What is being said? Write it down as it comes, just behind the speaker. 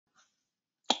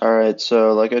Alright,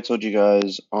 so like I told you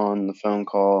guys on the phone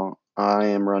call, I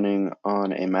am running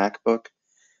on a MacBook.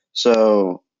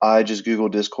 So I just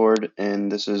Googled Discord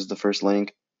and this is the first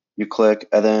link. You click,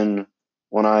 and then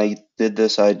when I did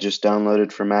this, I just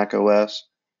downloaded for Mac OS,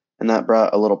 and that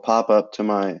brought a little pop-up to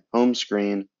my home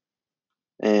screen,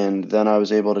 and then I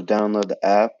was able to download the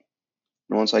app.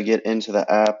 And once I get into the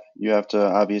app, you have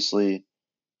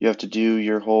to do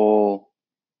your whole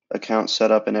account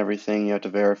setup and everything. You have to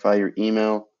verify your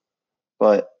email,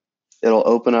 but it'll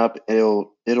open up,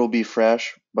 it'll be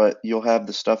fresh, but you'll have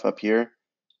the stuff up here.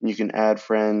 And you can add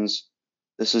friends.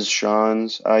 This is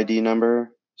Sean's ID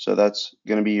number, so that's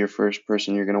going to be your first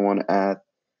person you're going to want to add.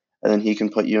 And then he can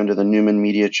put you into the Newman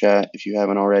Media Chat if you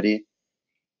haven't already.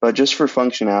 But just for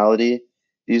functionality,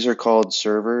 these are called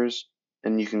servers,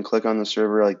 and you can click on the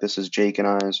server like this is Jake and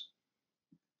I's.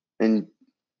 And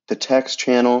the text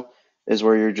channel is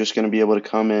where you're just going to be able to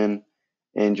come in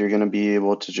and you're going to be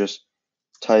able to just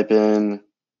type in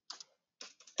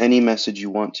any message you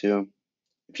want to.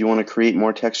 If you want to create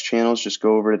more text channels, just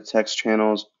go over to the text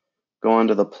channels, go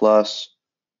onto the plus,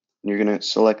 and you're going to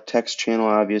select text channel,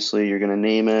 obviously. You're going to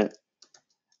name it,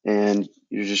 and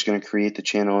you're just going to create the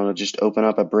channel, and it'll just open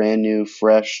up a brand new,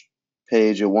 fresh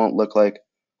page. It won't look like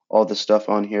all the stuff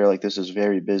on here, like this is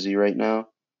very busy right now.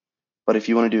 But if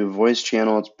you want to do a voice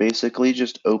channel, it's basically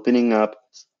just opening up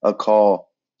a call.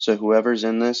 So whoever's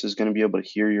in this is going to be able to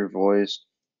hear your voice,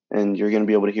 and you're going to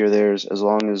be able to hear theirs as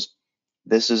long as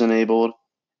this is enabled,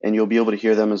 and you'll be able to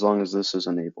hear them as long as this is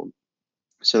enabled.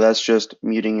 So that's just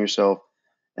muting yourself,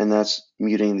 and that's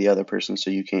muting the other person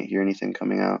so you can't hear anything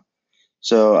coming out.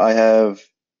 So I have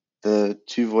the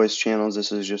two voice channels.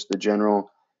 This is just the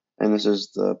general, and this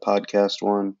is the podcast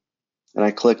one. And I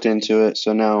clicked into it.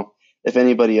 So now, if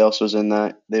anybody else was in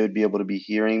that, they would be able to be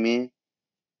hearing me.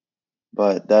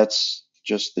 But that's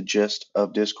just the gist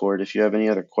of Discord. If you have any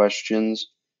other questions,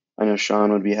 I know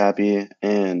Sean would be happy,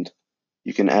 and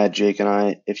you can add Jake and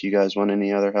I if you guys want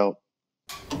any other help.